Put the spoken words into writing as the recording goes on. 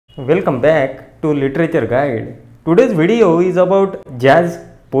Welcome back to Literature Guide. Today's video is about jazz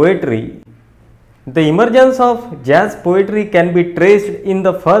poetry. The emergence of jazz poetry can be traced in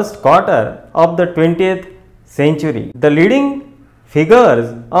the first quarter of the 20th century. The leading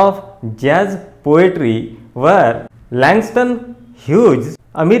figures of jazz poetry were Langston Hughes,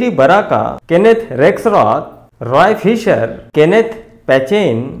 Amiri Baraka, Kenneth Rexroth, Roy Fisher, Kenneth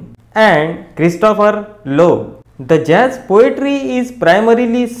Patchen, and Christopher Logue. The jazz poetry is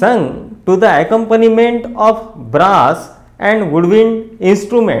primarily sung to the accompaniment of brass and woodwind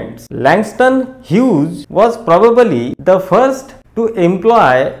instruments. Langston Hughes was probably the first to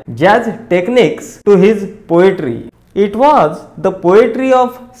employ jazz techniques to his poetry. It was the poetry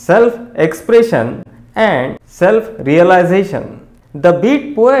of self-expression and self-realization. The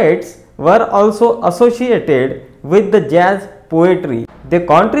beat poets were also associated with the jazz poetry. They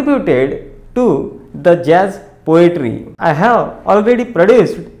contributed to the jazz poetry. I have already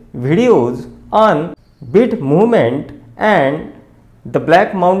produced videos on beat movement and the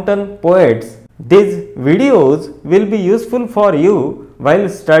Black Mountain poets. These videos will be useful for you while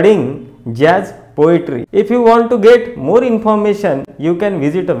studying jazz poetry. If you want to get more information, you can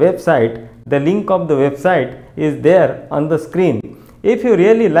visit a website. The link of the website is there on the screen. If you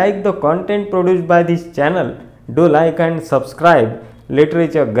really like the content produced by this channel, do like and subscribe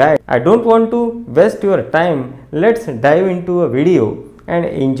Literature Guide. I don't want to waste your time. Let's dive into a video and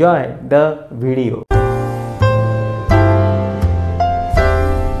enjoy the video.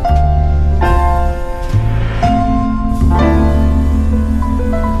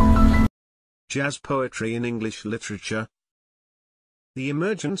 Jazz poetry in English literature. The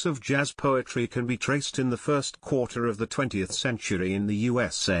emergence of jazz poetry can be traced in the first quarter of the 20th century in the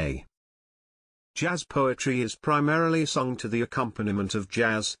USA. Jazz poetry is primarily sung to the accompaniment of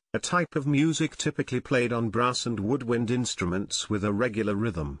jazz, a type of music typically played on brass and woodwind instruments with a regular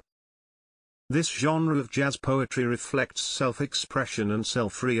rhythm. This genre of jazz poetry reflects self-expression and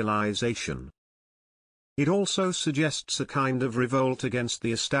self-realization. It also suggests a kind of revolt against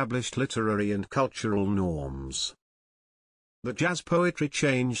the established literary and cultural norms. The jazz poetry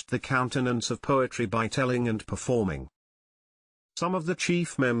changed the countenance of poetry by telling and performing. Some of the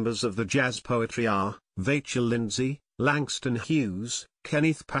chief members of the jazz poetry are Vachel Lindsay, Langston Hughes,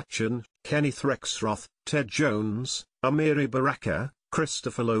 Kenneth Patchen, Kenneth Rexroth, Ted Jones, Amiri Baraka,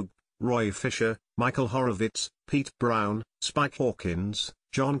 Christopher Logue, Roy Fisher, Michael Horovits, Pete Brown, Spike Hawkins,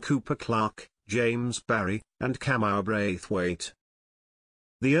 John Cooper Clarke, James Barry, and Braithwaite.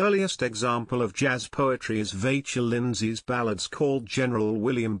 The earliest example of jazz poetry is Vachel Lindsay's ballads called General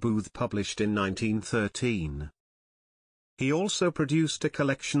William Booth, published in 1913. He also produced a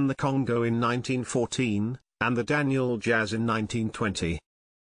collection, The Congo, in 1914, and the Daniel Jazz in 1920.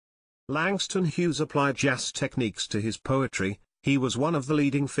 Langston Hughes applied jazz techniques to his poetry. He was one of the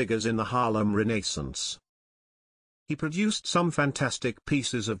leading figures in the Harlem Renaissance. He produced some fantastic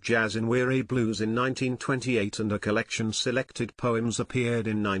pieces of jazz in Weary Blues in 1928, and a collection Selected Poems appeared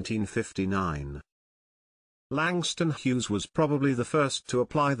in 1959. Langston Hughes was probably the first to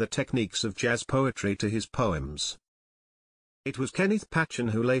apply the techniques of jazz poetry to his poems. It was Kenneth Patchen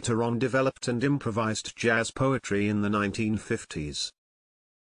who later on developed and improvised jazz poetry in the 1950s.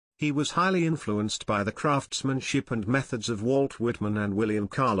 He was highly influenced by the craftsmanship and methods of Walt Whitman and William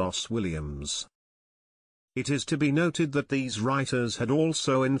Carlos Williams. It is to be noted that these writers had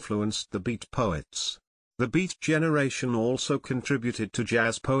also influenced the beat poets. The beat generation also contributed to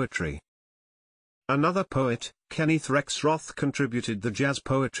jazz poetry. Another poet, Kenneth Rexroth, contributed the jazz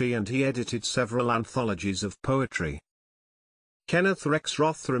poetry, and he edited several anthologies of poetry. Kenneth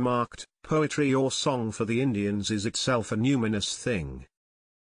Rexroth remarked, "Poetry or song for the Indians is itself a numinous thing."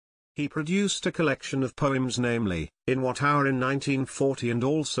 He produced a collection of poems, namely, In What Hour, in 1940, and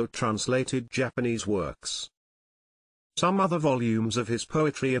also translated Japanese works. Some other volumes of his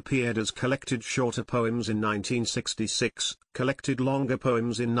poetry appeared as collected shorter poems in 1966, collected longer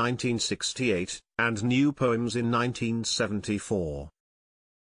poems in 1968, and new poems in 1974.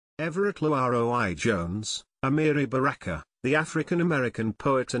 Everett Llewellyn Jones, Amiri Baraka, the African-American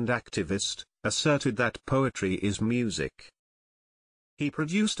poet and activist, asserted that poetry is music. He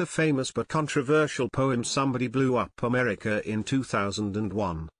produced a famous but controversial poem, Somebody Blew Up America, in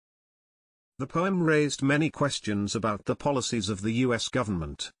 2001. The poem raised many questions about the policies of the U.S.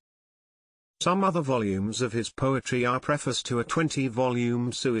 government. Some other volumes of his poetry are preface to a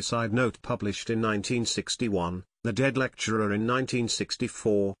 20-volume suicide note published in 1961, The Dead Lecturer in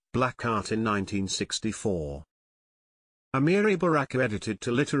 1964, Black Art in 1964. Amiri Baraka edited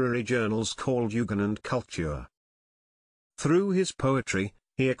to literary journals called Yugan and Culture. Through his poetry,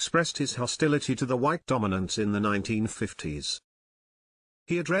 he expressed his hostility to the white dominance in the 1950s.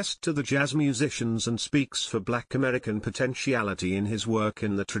 He addressed to the jazz musicians and speaks for Black American potentiality in his work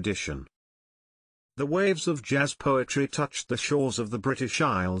in the tradition. The waves of jazz poetry touched the shores of the British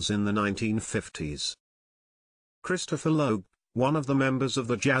Isles in the 1950s. Christopher Logue, one of the members of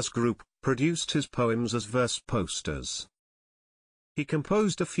the jazz group, produced his poems as verse posters. He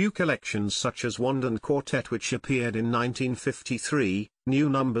composed a few collections such as Wand and Quartet, which appeared in 1953, New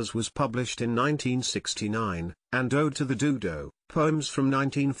Numbers was published in 1969, and Ode to the Dodo, poems from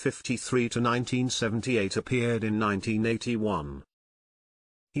 1953 to 1978 appeared in 1981.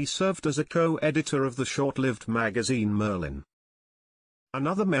 He served as a co-editor of the short-lived magazine Merlin.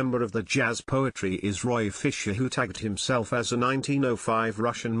 Another member of the jazz poetry is Roy Fisher, who tagged himself as a 1905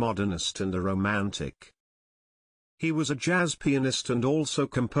 Russian modernist and a romantic. He was a jazz pianist and also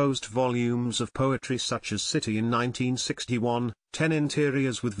composed volumes of poetry such as City in 1961, 10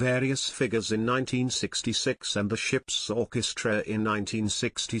 Interiors with Various Figures in 1966 and The Ship's Orchestra in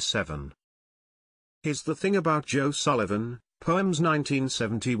 1967. Here's the Thing About Joe Sullivan, poems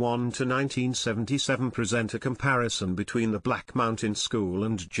 1971 to 1977 present a comparison between the Black Mountain School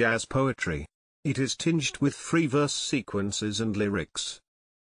and jazz poetry. It is tinged with free verse sequences and lyrics.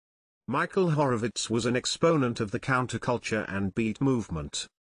 Michael Horovits was an exponent of the counterculture and beat movement.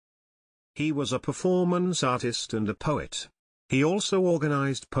 He was a performance artist and a poet. He also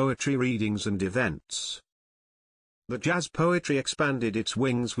organized poetry readings and events. The jazz poetry expanded its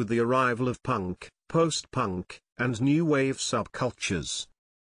wings with the arrival of punk, post-punk, and new wave subcultures.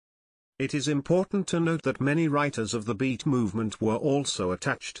 It is important to note that many writers of the beat movement were also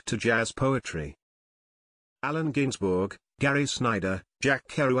attached to jazz poetry. Allen Ginsberg, Gary Snyder, Jack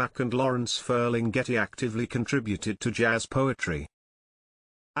Kerouac and Lawrence Ferlinghetti actively contributed to jazz poetry.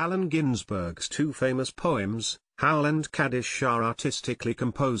 Allen Ginsberg's two famous poems, Howl and Kaddish, are artistically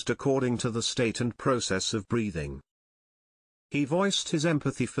composed according to the state and process of breathing. He voiced his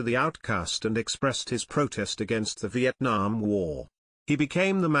empathy for the outcast and expressed his protest against the Vietnam War. He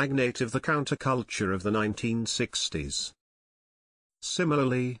became the magnate of the counterculture of the 1960s.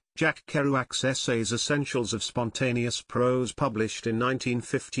 Similarly, Jack Kerouac's essays Essentials of Spontaneous Prose, published in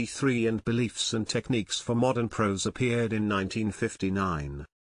 1953, and Beliefs and Techniques for Modern Prose appeared in 1959.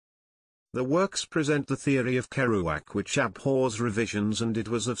 The works present the theory of Kerouac, which abhors revisions, and it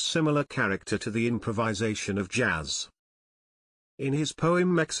was of similar character to the improvisation of jazz. In his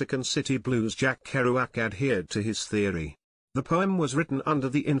poem Mexican City Blues, Jack Kerouac adhered to his theory. The poem was written under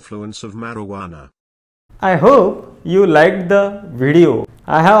the influence of marijuana. I hope you liked the video.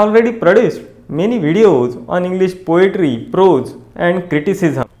 I have already produced many videos on English poetry, prose and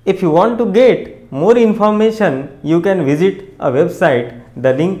criticism. If you want to get more information, you can visit a website.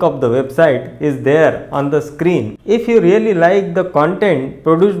 The link of the website is there on the screen. If you really like the content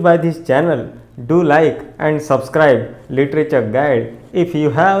produced by this channel, do like and subscribe Literature Guide. If you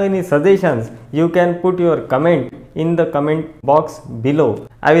have any suggestions, you can put your comment in the comment box below.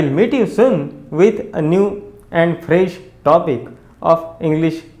 I will meet you soon with a new and fresh topic of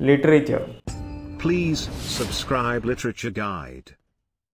English literature. Please subscribe Literature Guide.